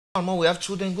and more we have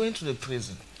children going to the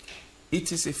prison.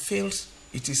 It is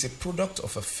a product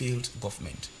of a failed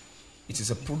government. It is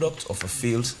a product of a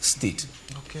failed state.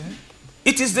 Okay.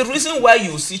 It is the reason why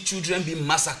you see children being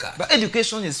massacred. But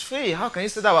education is free. How can you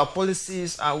say that our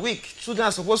policies are weak? Children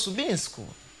are supposed to be in school.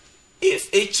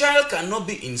 If a child cannot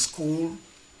be in school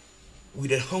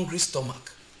with a hungry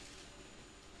stomach,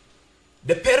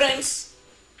 the parents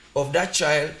of that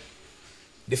child,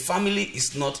 the family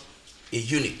is not a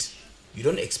unit. You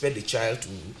don't expect the child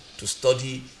to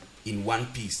study in one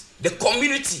piece. The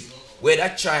community where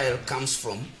that child comes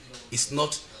from is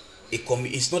not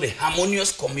a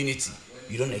harmonious community.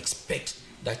 You don't expect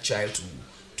that child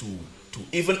to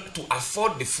even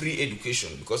afford the free education,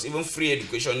 because even free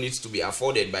education needs to be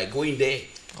afforded by going there.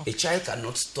 Okay. A child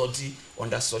cannot study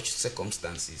under such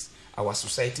circumstances. Our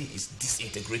society is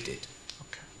disintegrated.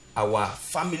 Okay. Our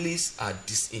families are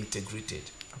disintegrated.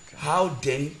 Okay. How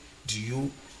then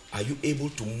are you able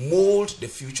to mold the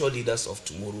future leaders of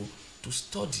tomorrow to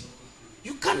study?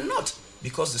 You cannot,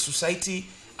 because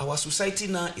our society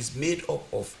now is made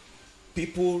up of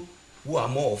people who are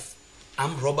more of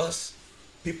armed robbers,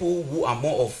 people who are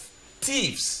more of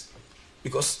thieves,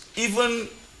 because even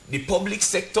the public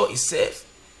sector itself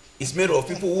is made of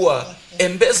people who are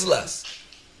embezzlers.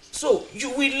 So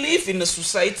you will live in a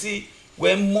society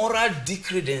where moral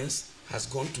decadence has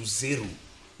gone to zero.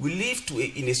 We live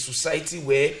in a society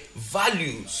where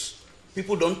values,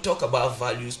 people don't talk about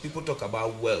values, people talk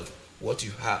about wealth, what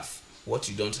you have, what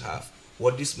you don't have,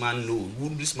 what this man knows,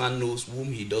 whom this man knows,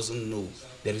 whom he doesn't know.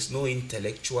 There is no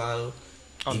intellectual,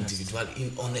 individual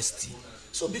in honesty.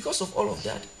 So because of all of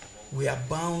that, we are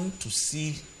bound to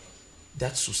see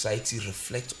that society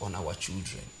reflect on our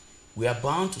children. We are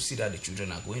bound to see that the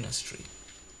children are going astray.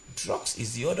 Drugs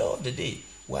is the order of the day.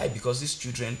 Why? Because these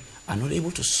children are not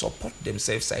able to support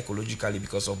themselves psychologically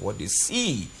because of what they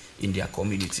see in their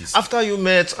communities. After you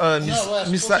met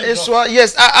Mr. Eswa,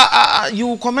 yes,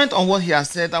 you comment on what he has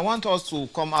said. I want us to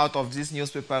come out of this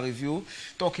newspaper review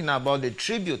talking about the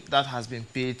tribute that has been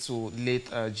paid to late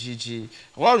Gigi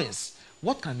Rawlings.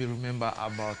 What can we remember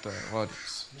about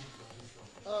Rawlings?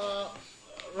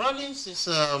 Rawlings is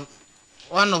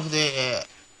one of the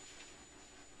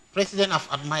president I've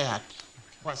admired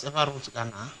who has ever ruled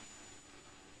Ghana.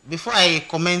 Before I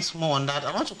comment more on that,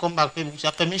 I want to come back with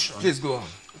your permission. Please go on.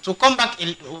 To come back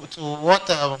to what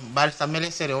Barrister Mele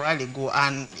said a while ago,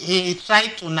 and he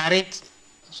tried to narrate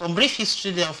some brief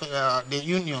history of the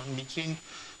union between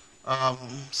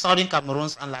Southern Cameroon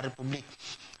and La Republique.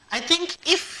 I think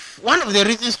if one of the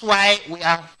reasons why we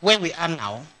are where we are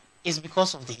now is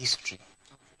because of the history.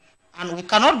 And we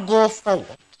cannot go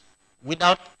forward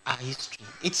without our history.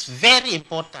 It's very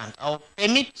important. I'll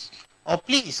permit, or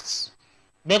please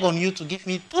beg on you to give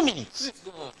me 2 minutes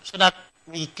so that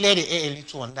we clear the air a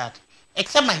little on that.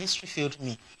 Except my history failed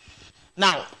me.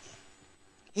 Now,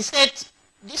 he said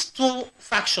these two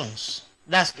factions,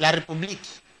 that's La Republique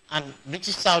and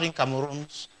British Southern Cameroon,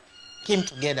 came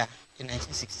together in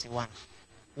 1961.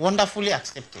 Wonderfully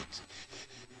accepted.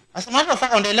 As a matter of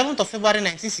fact, on the 11th of February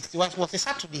 1961, it was a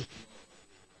Saturday.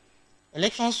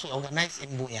 Elections were organized in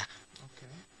Buea. Okay.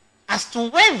 As to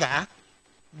whether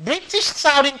British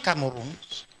Southern Cameroon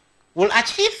will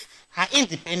achieve her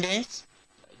independence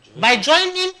by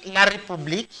joining La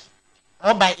Republique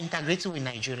or by integrating with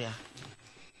Nigeria.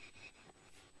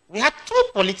 We had two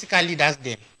political leaders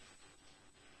then.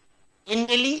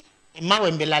 Ndeli,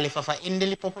 Imawembela Lefafa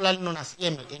Ndeli, popularly known as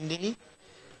EML Ndeli,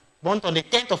 born on the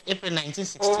 10th of April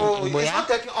 1916 in Buea. It's not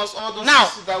taking us all those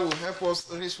now, that will help us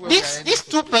reach where these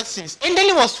two persons,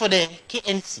 Ndeli was for the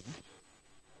KNC,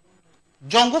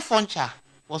 Jongo Foncha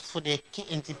was for the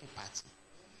KNTP party.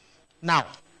 Now,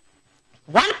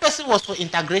 one person was for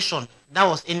integration, that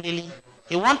was Ndeli.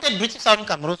 He wanted British Southern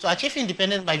Cameroon to achieve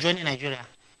independence by joining Nigeria.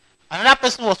 Another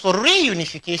person was for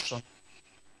reunification,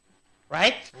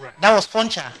 right? That was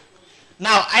Foncha.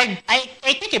 Now, I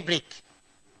take a break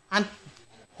and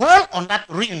hold on that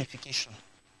reunification.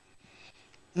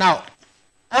 Now,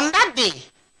 on that day,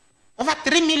 over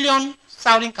 3 million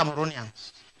Southern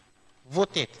Cameroonians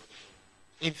voted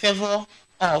in favor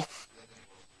of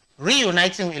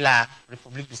reuniting with La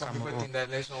Republique du Cameroon. People think that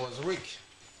election was rigged.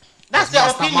 That's their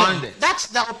opinion. That's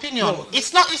the opinion. No,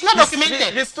 it's not documented.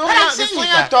 The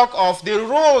historian talk of the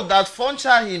role that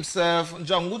Foncha himself,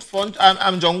 Jongo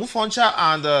Foncha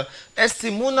and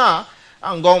Estimuna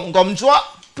and Gomjwa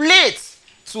played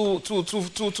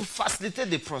to facilitate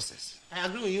the process. I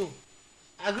agree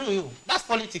with you. That's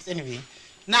politics anyway.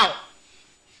 Now,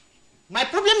 my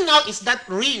problem now is that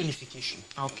reunification.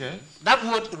 Okay. That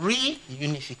word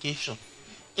reunification.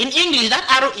 In English, that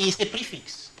arrow is a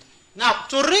prefix. Now,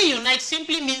 to reunite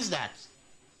simply means that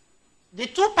the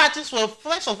two parties were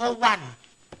first of all one.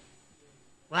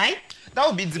 Right? That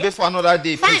would be debate for another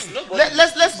day. Fine.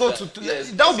 Let's go to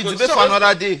that would be debate for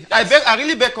another day. I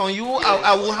really beg on you.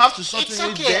 I will have to shorten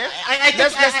it there.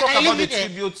 Let's talk about the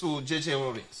tribute to J.J.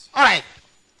 Rollins. All right.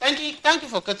 Thank you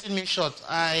for cutting me short.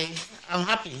 I am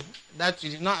happy that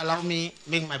you did not allow me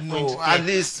make my point. No, at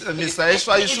least, Mr.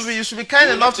 Eswa, you should be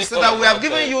kind enough to say that we have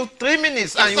given you 3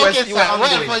 minutes and you were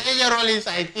well, for J.J. Rollins,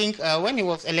 I think when he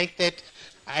was elected,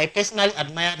 I personally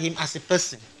admired him as a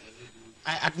person.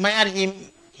 I admired him.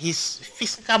 His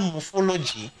physical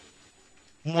morphology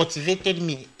motivated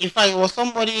me. In fact, he was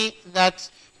somebody that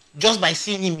just by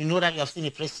seeing him, you know that you have seen a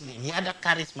president. He had that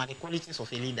charisma, the qualities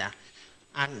of a leader.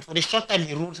 And for the short time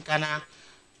he ruled Ghana,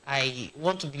 I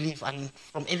want to believe, and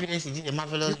from evidence, he did a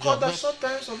marvelous job. That short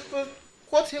time, some people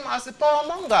quote him as a power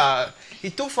monger. He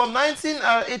took from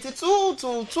 1982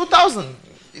 to 2000.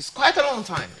 It's quite a long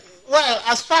time. Well,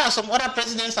 as far as some other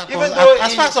presidents are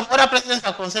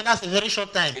concerned, that's a very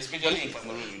short time. Especially in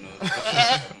Cameroon, you know.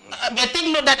 But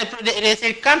think note that there's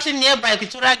a country nearby,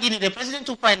 Equatorial Guinea. The president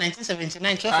took power in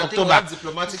 1979, 12 October. I think we have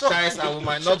diplomatic ties, and we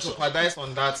might not jeopardize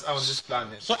on that on this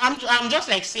planet. So I'm just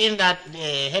like saying that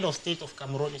the head of state of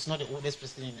Cameroon is not the oldest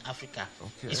president in Africa.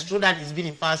 Okay. It's true that he's been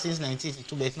in power since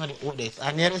 1982, but it's not the oldest.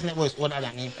 Our nearest neighbor is older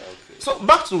than him. Okay. So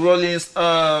back to Rollins.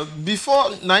 Before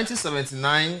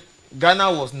 1979.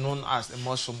 Ghana was known as a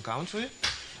mushroom country,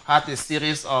 had a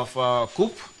series of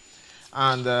coups,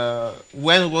 and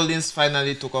when Rollins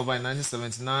finally took over in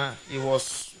 1979, he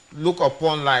was looked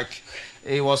upon like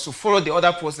he was to follow the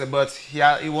other process, but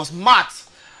he was marked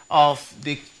of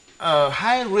the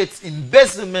high rates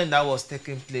embezzlement that was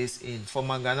taking place in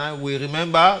former Ghana. We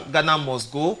remember Ghana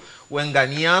must go when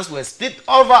Ghanaians were split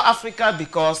over Africa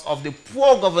because of the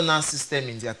poor governance system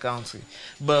in their country.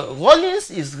 But Rollins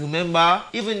is remembered,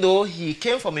 even though he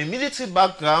came from a military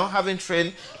background, having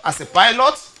trained as a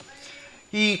pilot,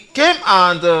 he came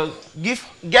and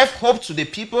gave hope to the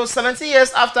people. 17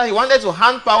 years after, he wanted to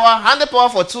hand the power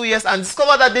for 2 years, and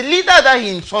discovered that the leader that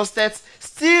he entrusted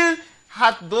still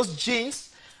had those genes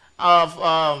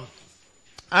of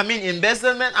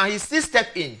embezzlement, and he still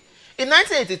stepped in. In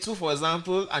 1982, for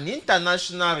example, an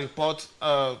international report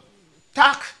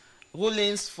tagged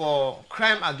Rollins for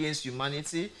crime against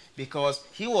humanity because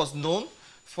he was known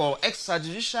for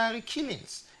extrajudicial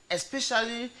killings,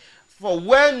 especially for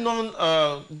well-known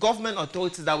government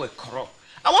authorities that were corrupt.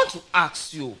 I want to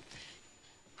ask you,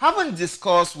 having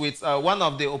discussed with one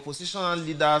of the oppositional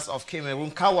leaders of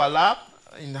Cameroon, Cvaye,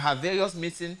 in her various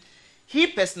meetings, he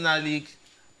personally,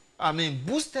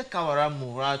 boosted Cvaye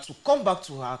morale to come back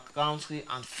to her country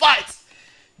and fight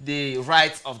the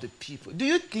rights of the people. Do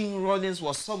you think Rollins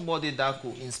was somebody that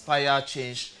could inspire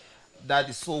change that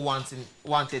is so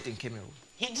wanted in Cameroon?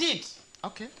 He did.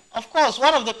 Okay. Of course,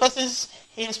 one of the persons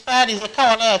he inspired is the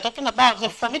Cvaye I'm talking about, the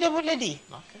formidable lady.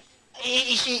 Okay.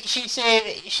 She's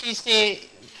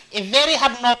a very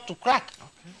hard nut to crack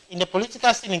in the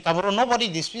political scene in Cameroon. Nobody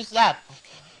disputes that. Okay.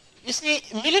 You see,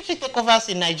 military takeovers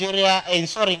in Nigeria, in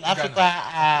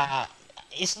Africa,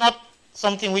 it's not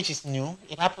something which is new.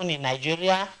 It happened in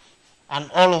Nigeria and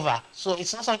all over. So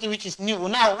it's not something which is new.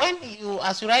 Now, when you,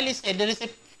 as you rightly said, there is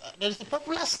a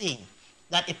popular saying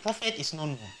that a prophet is not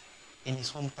known in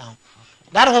his hometown.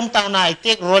 That hometown, now I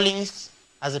take Rollins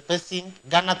as a person,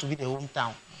 Ghana to be the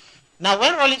hometown. Now,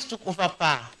 when Rollins took over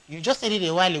power, you just said it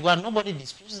a while ago, and nobody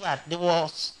disputes that. There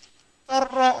was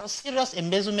thorough, serious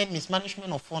embezzlement,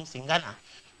 mismanagement of funds in Ghana.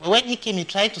 But when he came, he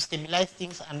tried to stabilize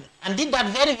things and did that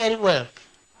very, very well.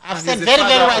 I've said very,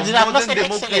 very well. I've not said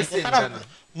excellent.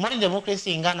 Modern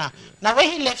democracy in Ghana. Yeah. Now, when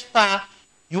he left power,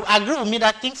 you agree with me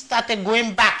that things started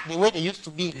going back the way they used to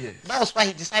be. Yes. That was why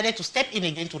he decided to step in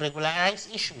again to regularize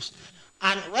issues.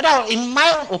 And whether, in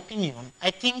my own opinion,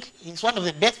 I think he's one of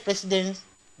the best presidents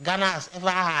Ghana has ever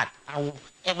had and will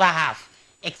ever have,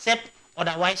 except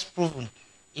otherwise proven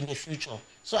in the future.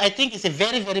 So I think it's a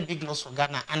very, very big loss for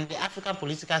Ghana and the African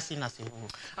political scene as a whole.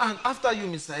 And after you,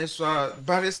 Mr. Eswa,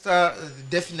 barrister,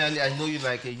 definitely I know you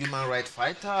like a human rights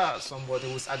fighter,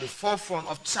 somebody who's at the forefront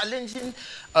of challenging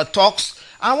talks.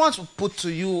 I want to put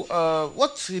to you,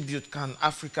 what tribute can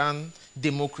African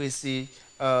democracy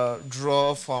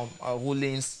draw from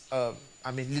Rollins'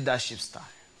 leadership style?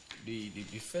 The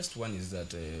first one is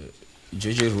that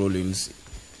J.J. Rollins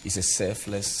is a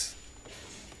selfless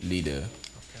leader.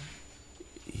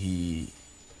 He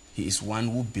is one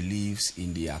who believes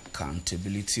in the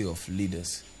accountability of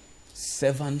leaders,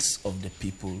 servants of the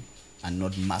people and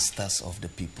not masters of the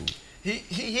people.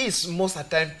 He is most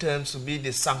at times termed to be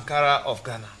the Sankara of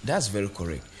Ghana. That's very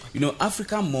correct. You know,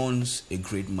 Africa mourns a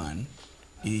great man.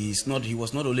 He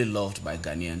was not only loved by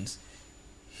Ghanaians,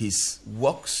 his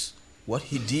works what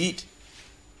he did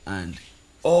and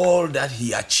all that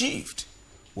he achieved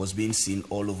was being seen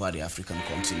all over the African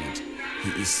continent.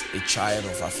 He is a child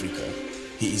of Africa.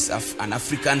 He is an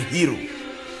African hero.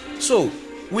 So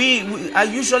I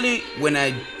usually, when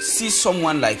I see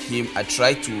someone like him, I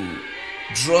try to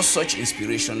draw such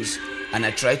inspirations and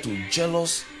I try to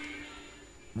jealous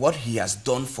what he has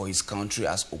done for his country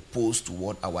as opposed to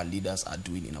what our leaders are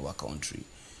doing in our country.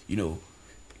 You know,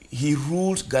 he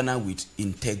ruled Ghana with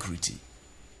integrity.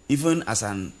 Even as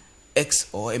an ex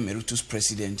or emeritus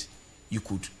president, you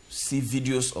could see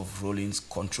videos of Rawlings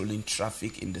controlling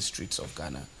traffic in the streets of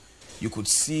Ghana. You could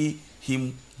see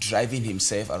him driving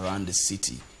himself around the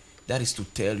city. That is to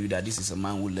tell you that this is a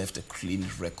man who left a clean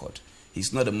record.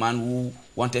 He's not a man who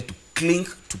wanted to cling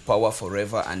to power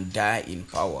forever and die in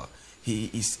power. He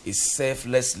is a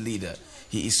selfless leader.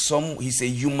 He's a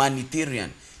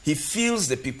humanitarian. He feels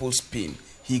the people's pain.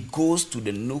 He goes to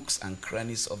the nooks and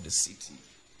crannies of the city.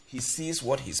 He sees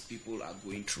what his people are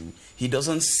going through. He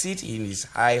doesn't sit in his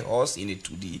high horse in a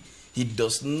 2D. He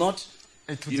does not...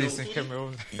 A 2D is in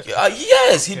Cameroon.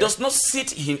 Yes, he does not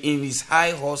sit in his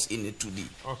high horse in a 2D.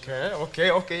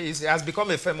 Okay. He has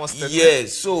become a famous statement.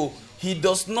 Yes, so he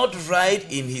does not ride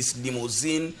in his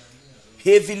limousine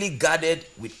heavily guarded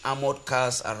with armored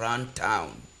cars around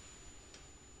town.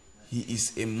 He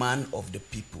is a man of the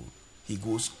people. He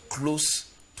goes close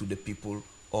to the people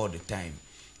all the time.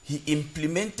 He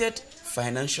implemented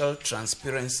financial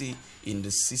transparency in the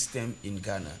system in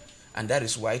Ghana. And that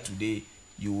is why today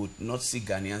you would not see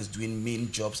Ghanaians doing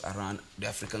mean jobs around the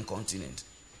African continent.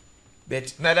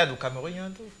 But neither do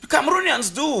Cameroonians do.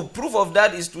 Cameroonians do. Proof of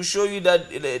that is to show you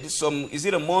that is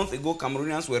it a month ago,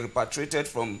 Cameroonians were repatriated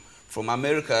from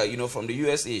America, you know, from the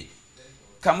USA.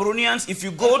 Cameroonians, if you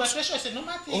go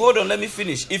to, hold on, let me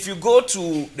finish. If you go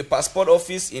to the passport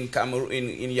office in Cameroon,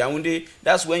 in Yaoundé,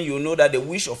 that's when you know that the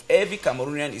wish of every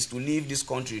Cameroonian is to leave this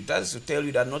country. That is to tell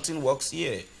you that nothing works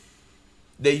here.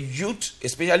 The youth,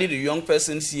 especially the young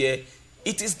persons here,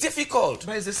 it is difficult.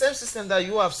 But it's the same system that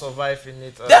you have survived in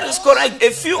it. That is correct.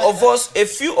 A few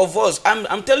of us,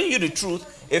 I'm telling you the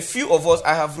truth, a few of us,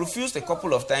 I have refused a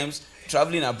couple of times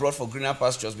traveling abroad for greener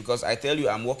pastures because I tell you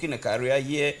I'm working a career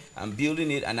here, I'm building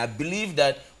it, and I believe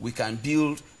that we can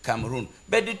build Cameroon.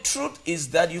 But the truth is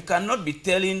that you cannot be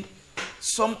telling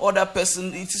some other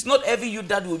person, it is not every youth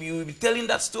that will be telling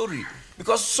that story.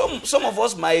 Because some of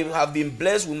us might have been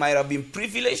blessed, we might have been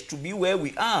privileged to be where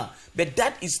we are. But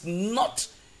that is not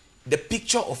the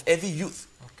picture of every youth.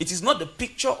 Okay. It is not the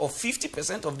picture of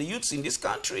 50% of the youths in this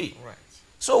country. Right.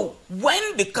 So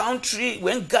when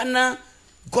Ghana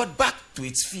got back to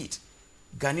its feet,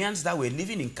 Ghanaians that were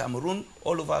living in Cameroon,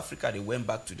 all over Africa, they went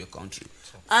back to the country.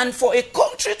 And for a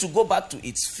country to go back to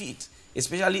its feet,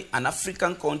 especially an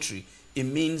African country, it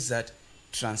means that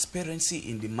transparency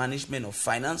in the management of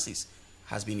finances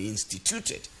has been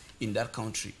instituted in that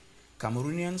country.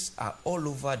 Cameroonians are all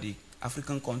over the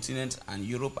African continent and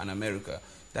Europe and America.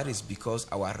 That is because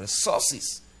our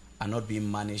resources are not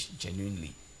being managed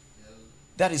genuinely.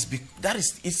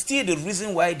 It's still the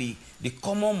reason why the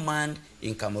common man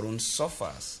in Cameroon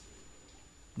suffers.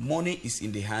 Money is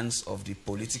in the hands of the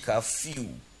political few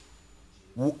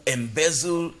who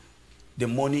embezzle the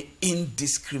money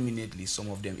indiscriminately.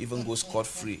 Some of them even go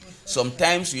scot-free.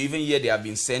 Sometimes you even hear they have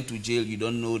been sent to jail. You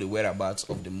don't know the whereabouts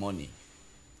of the money.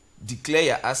 Declare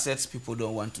your assets. People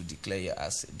don't want to declare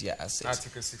their assets.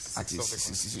 Article 66. Article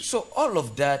 66. So all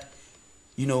of that,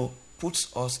 you know,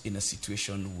 puts us in a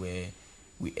situation where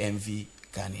we envy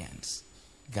Ghanaians.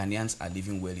 Ghanaians are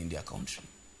living well in their country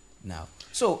now.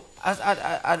 So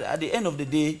at the end of the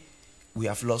day, we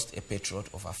have lost a patriot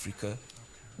of Africa.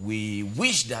 We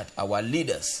wish that our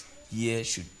leaders here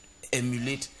should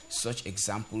emulate such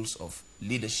examples of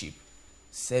leadership,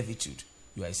 servitude.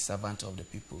 You are a servant of the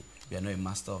people. You are not a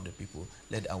master of the people.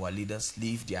 Let our leaders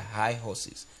leave their high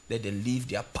horses. Let them leave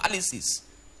their palaces.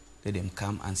 Let them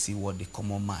come and see what the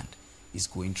common man is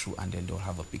going through, and then they'll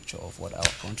have a picture of what our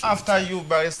country After is. you,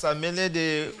 Barrister Mele,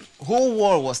 the whole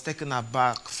world was taken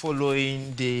aback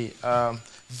following the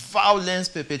violence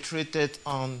perpetrated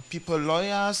on people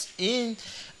lawyers in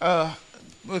a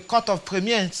court of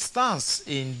premier instance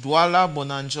in Douala,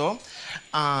 Bonanjo,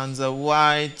 and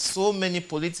why so many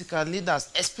political leaders,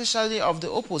 especially of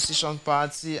the opposition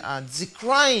party, are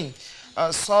decrying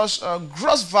such a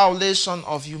gross violation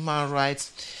of human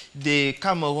rights. The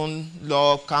Cameroon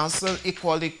Law Council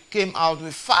equally came out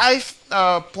with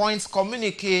 5 points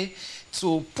communique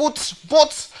to put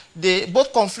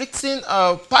both conflicting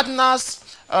partners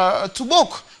to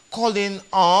book, calling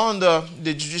on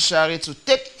the judiciary to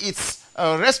take its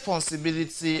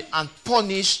responsibility and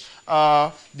punish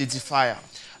the defier.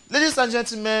 Ladies and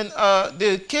gentlemen,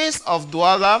 the case of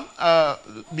Douala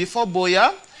before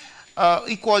Boya,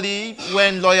 equally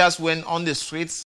when lawyers went on the streets,